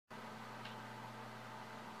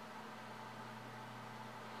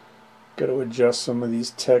Got to adjust some of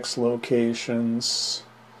these text locations.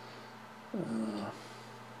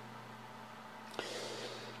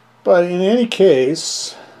 But in any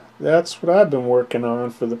case, that's what I've been working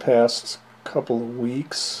on for the past couple of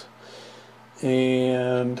weeks.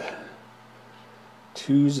 And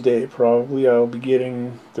Tuesday probably I'll be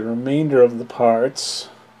getting the remainder of the parts,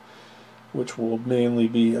 which will mainly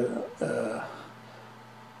be a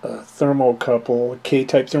thermocouple, a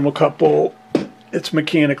K-type thermocouple. It's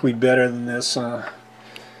mechanically better than this. My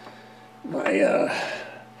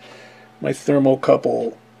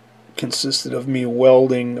thermocouple consisted of me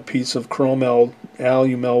welding a piece of chromel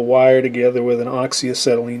alumel wire together with an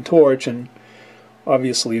oxyacetylene torch, and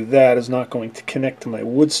obviously that is not going to connect to my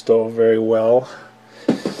wood stove very well.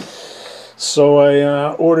 So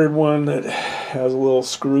I ordered one that has a little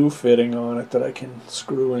screw fitting on it that I can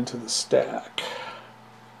screw into the stack.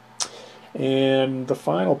 And the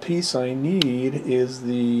final piece I need is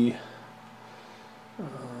the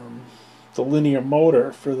linear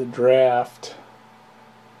motor for the draft.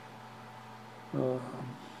 I'm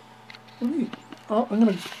going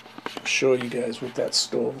to show you guys what that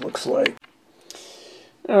stove looks like.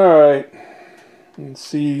 Alright, you can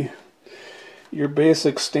see your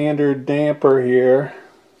basic standard damper here.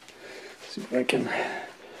 See if I can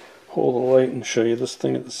hold the light and show you this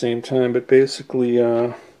thing at the same time, but basically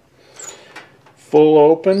full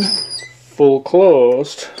open, full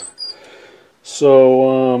closed.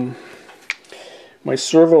 So my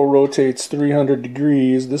servo rotates 300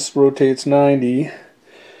 degrees, this rotates 90,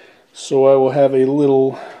 so I will have a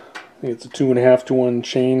little, I think it's a 2.5 to 1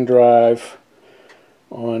 chain drive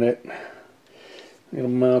on it. I'm going to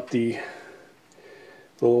mount the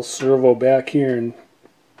little servo back here and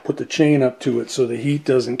put the chain up to it so the heat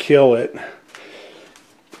doesn't kill it.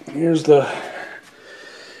 Here's the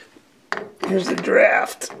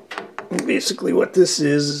draft. And basically what this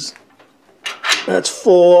is that's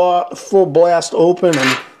full blast open,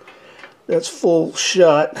 and that's full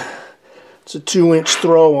shut. It's a 2-inch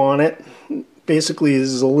throw on it. Basically this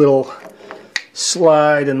is a little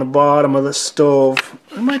slide in the bottom of the stove.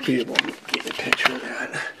 I might be able to get a picture of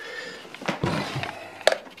that.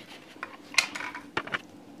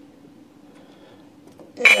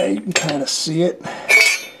 Yeah, you can kind of see it.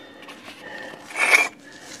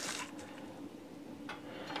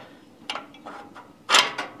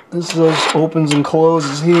 This opens and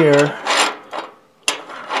closes here.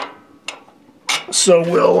 So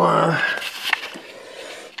we'll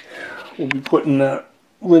be putting that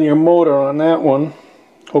linear motor on that one.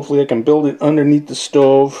 Hopefully I can build it underneath the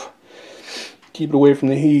stove, keep it away from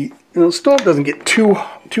the heat. You know, the stove doesn't get too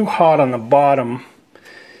hot on the bottom.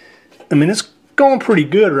 I mean, it's going pretty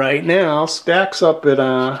good right now. Stacks up at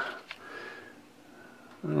I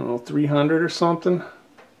don't know, 300 or something.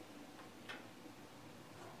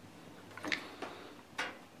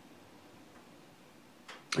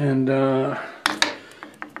 And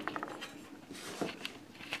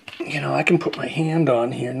you know, I can put my hand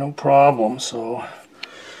on here, no problem. So,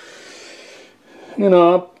 you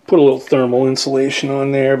know, I'll put a little thermal insulation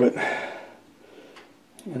on there, but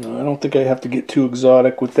you know, I don't think I have to get too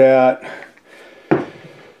exotic with that.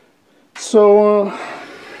 So,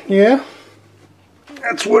 yeah,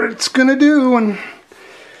 that's what it's gonna do. And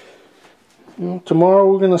you know, tomorrow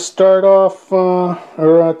we're gonna start off,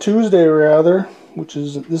 or Tuesday rather,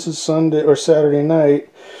 this is Sunday or Saturday night,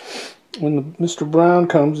 when Mr. Brown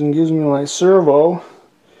comes and gives me my servo.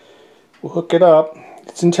 We'll hook it up.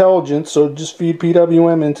 It's intelligent, so just feed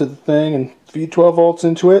PWM into the thing and feed 12 volts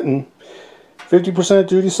into it, and 50%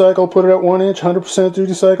 duty cycle, put it at 1 inch, 100%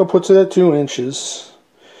 duty cycle, puts it at 2 inches.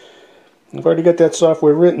 I've already got that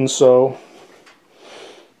software written, so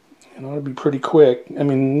you know, it'll be pretty quick. I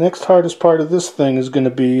mean, the next hardest part of this thing is going to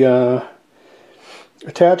be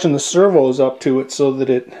attaching the servos up to it so that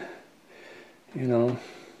it, you know,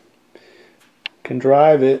 can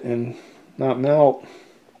drive it and not melt.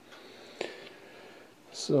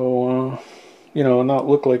 So, you know, not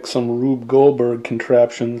look like some Rube Goldberg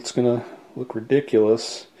contraption that's gonna look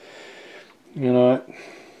ridiculous. You know,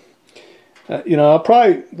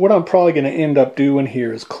 what I'm probably gonna end up doing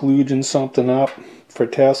here is kludging something up for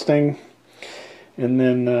testing, and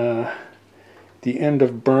then the end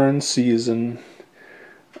of burn season.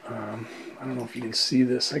 I don't know if you can see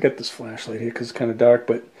this. I got this flashlight here because it's kind of dark,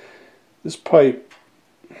 but this pipe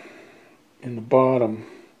in the bottom,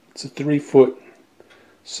 it's a 3-foot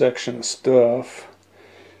section of stuff,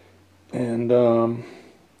 and I'll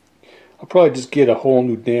probably just get a whole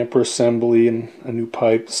new damper assembly and a new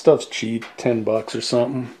pipe. The stuff's cheap, $10 or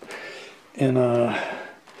something, and I'm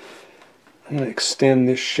going to extend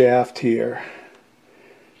this shaft here.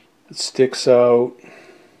 It sticks out,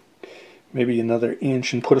 maybe another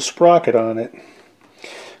inch and put a sprocket on it.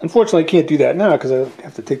 Unfortunately, I can't do that now because I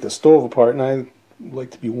have to take the stove apart, and I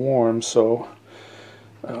like to be warm, so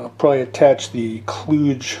I'll probably attach the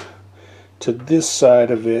kludge to this side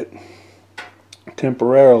of it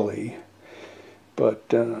temporarily, but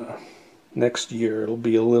next year it'll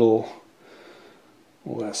be a little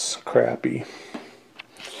less crappy.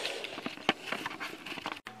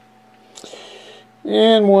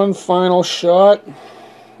 And one final shot. I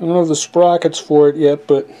don't have the sprockets for it yet,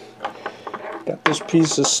 but got this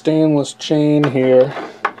piece of stainless chain here.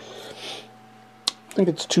 I think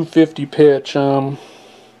it's 250 pitch.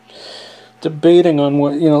 Debating on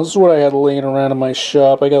what, this is what I had laying around in my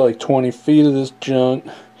shop. I got like 20 feet of this junk,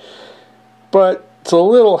 but it's a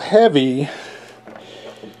little heavy.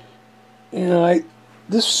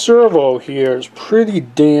 This servo here is pretty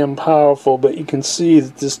damn powerful, but you can see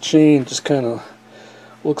that this chain just kind of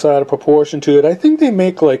looks out of proportion to it. I think they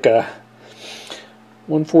make like a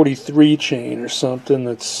 143 chain or something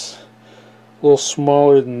that's a little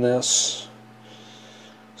smaller than this.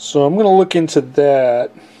 So I'm going to look into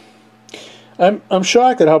that. I'm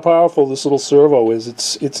shocked at how powerful this little servo is.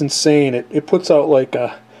 It's insane. It puts out like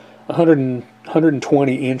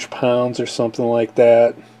 120 inch-pounds or something like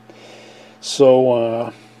that.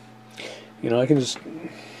 So I can just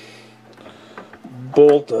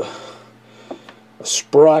bolt a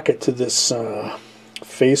sprocket to this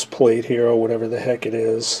faceplate here, or whatever the heck it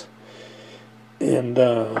is, and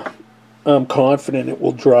I'm confident it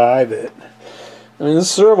will drive it. I mean,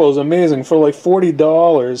 this servo is amazing. For like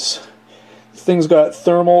 $40, this thing's got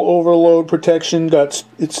thermal overload protection.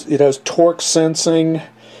 It has torque sensing.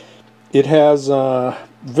 It has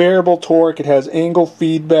variable torque. It has angle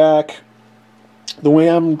feedback. The way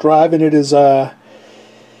I'm driving it is it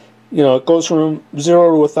goes from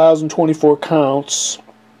 0 to 1,024 counts,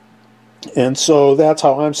 and so that's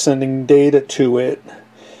how I'm sending data to it.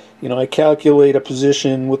 I calculate a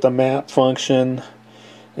position with a map function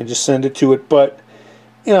and just send it to it. But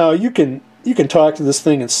you can talk to this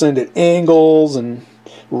thing and send it angles and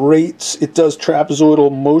rates. It does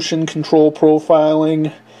trapezoidal motion control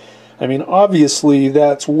profiling. I mean, obviously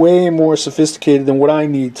that's way more sophisticated than what I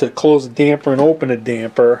need to close a damper and open a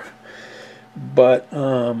damper. But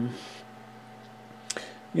what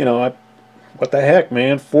the heck,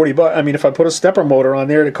 man? $40. I mean, if I put a stepper motor on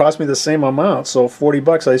there, it'd cost me the same amount. So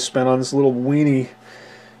 $40 I spent on this little weenie.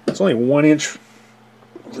 It's only 1 inch,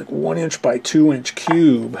 like 1 inch by 2 inch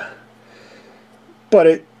cube. But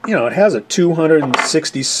it has a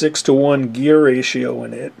 266 to 1 gear ratio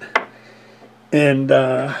in it. And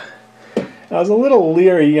I was a little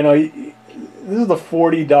leery. This is the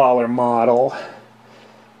 $40 model.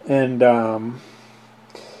 And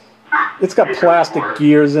it's got plastic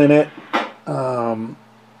gears in it.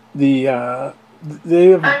 They have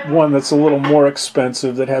one that's a little more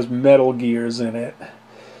expensive that has metal gears in it.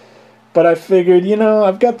 But I figured,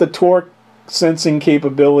 I've got the torque sensing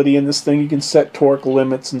capability in this thing. You can set torque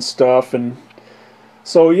limits and stuff, and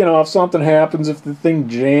so if something happens, if the thing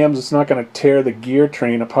jams, it's not going to tear the gear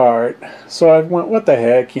train apart. So I went, what the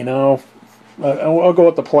heck, I'll go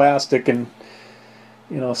with the plastic and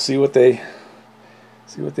see what they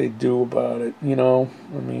do about it. I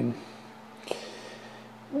mean,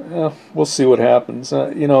 we'll see what happens.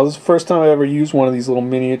 This is the first time I ever used one of these little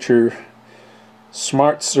miniature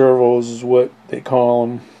smart servos, is what they call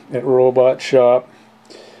them at Robot Shop.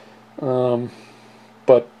 We'll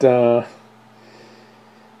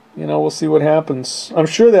see what happens. I'm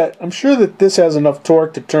sure that this has enough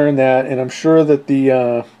torque to turn that, and I'm sure that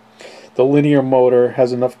the linear motor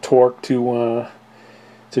has enough torque to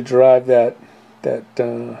drive that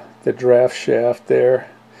the draft shaft there.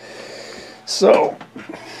 So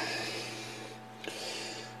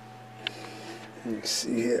let me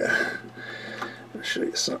see here. I'll show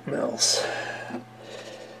you something else.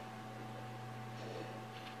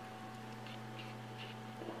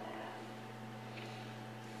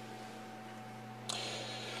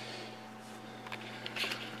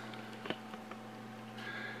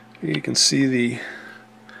 Here you can see the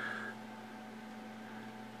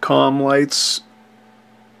comm lights,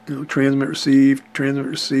 transmit receive, transmit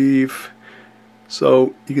receive.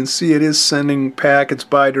 So you can see it is sending packets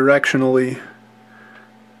bidirectionally.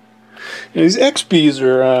 These XBs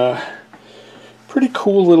are pretty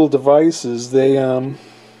cool little devices. They you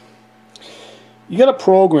got to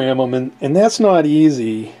program them, and that's not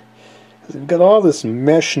easy. They've got all this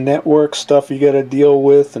mesh network stuff you got to deal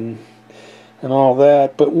with and all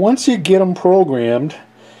that. But once you get them programmed,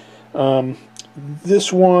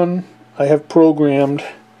 this one I have programmed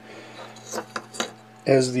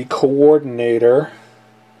as the coordinator,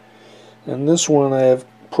 and this one I have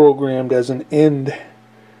programmed as an end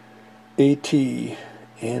AT,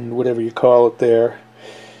 and whatever you call it there.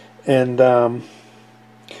 And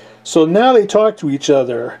so now they talk to each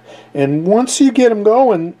other, and once you get them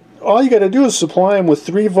going, all you got to do is supply them with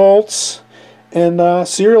 3 volts and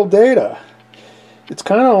serial data. It's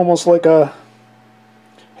kind of almost like an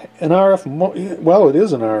RF well, it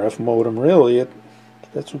is an RF modem, really.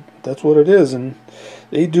 That's what it is, and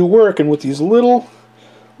they do work. And with these little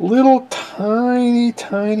tiny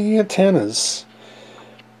antennas,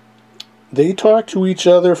 they talk to each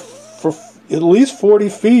other for at least 40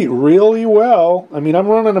 feet really well. I mean, I'm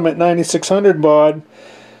running them at 9600 baud.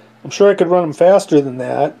 I'm sure I could run them faster than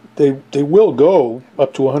that. They will go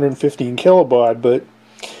up to 115 kilobaud, but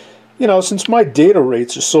you know, since my data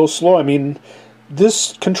rates are so slow, I mean,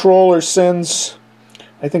 this controller sends,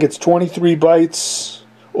 I think it's 23 bytes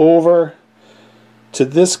over to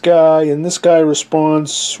this guy, and this guy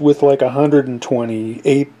responds with like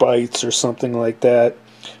 128 bytes or something like that,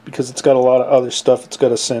 because it's got a lot of other stuff it's got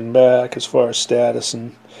to send back as far as status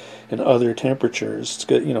and other temperatures. It's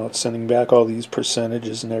got, you know, it's sending back all these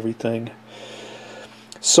percentages and everything.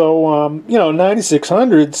 So you know,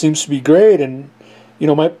 9600 seems to be great, and you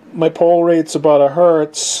know, my pole rate's about 1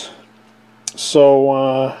 hertz,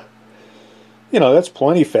 so you know, that's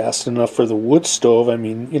plenty fast enough for the wood stove. I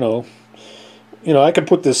mean, you know, I could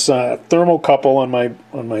put this thermocouple on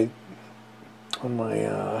my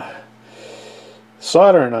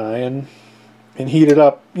soldering iron and heat it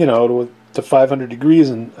up, you know, to 500 degrees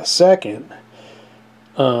in a second.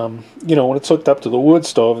 You know, when it's hooked up to the wood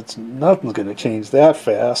stove, nothing's going to change that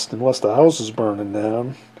fast unless the house is burning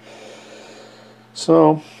down.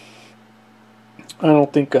 So I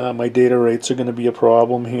don't think my data rates are going to be a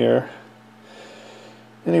problem here.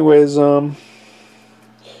 Anyways,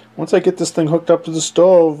 once I get this thing hooked up to the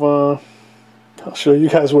stove, I'll show you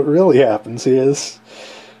guys what really happens here. This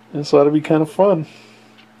ought to be kind of fun.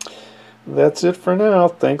 That's it for now.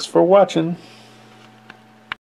 Thanks for watching.